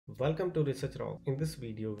Welcome to Research Rock. In this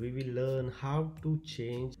video, we will learn how to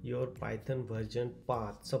change your Python version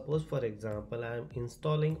path. Suppose for example, I am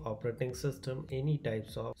installing operating system any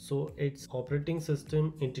types of. So its operating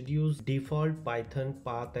system introduced default Python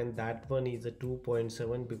path and that one is a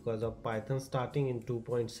 2.7 because of Python starting in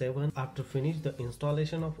 2.7. After finish the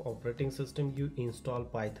installation of operating system, you install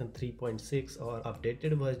Python 3.6 or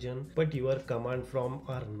updated version, but your command prompt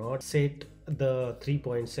are not set the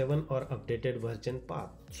 3.7 or updated version path.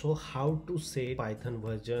 So how to set Python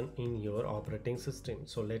version in your operating system?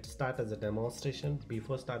 So let's start as a demonstration.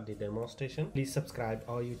 Before start the demonstration, please subscribe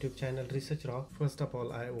our YouTube channel Research Rock. First of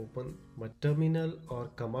all, I open my terminal or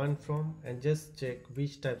command prompt and just check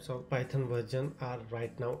which types of Python version are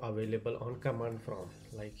right now available on command prompt.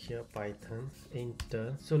 Like here Python,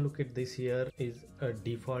 enter. So look at this, here is a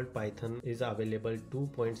default Python is available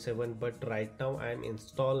 2.7, but right now I am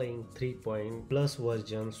installing 3. Plus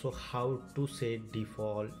version. So how to set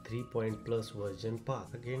default 3. Plus version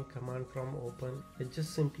path? Again command from open and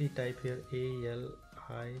just simply type here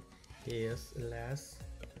alias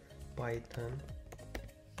python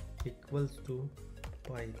equals to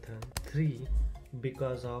python 3.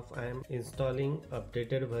 Because of I am installing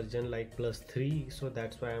updated version like +3, so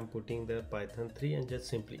that's why I'm putting the python 3 and just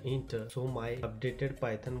simply enter. So my updated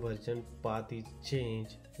Python version path is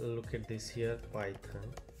changed. Look at this here,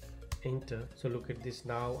 python, enter. So look at this,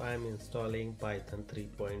 now I am installing Python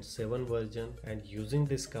 3.7 version, and using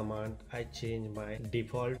this command I change my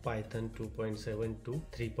default Python 2.7 to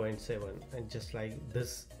 3.7, and just like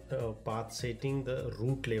this path setting the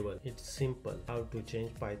root level. It's simple how to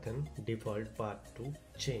change Python default path to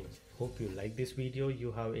change. Hope you like this video.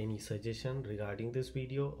 You have any suggestion regarding this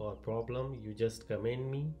video or problem, you just comment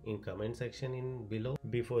me in comment section in below.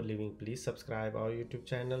 Before leaving, please subscribe our YouTube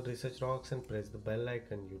channel Research Rocks and press the bell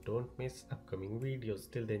icon. You don't miss upcoming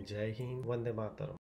videos. Till then, Jai Hind, Vande Mataram.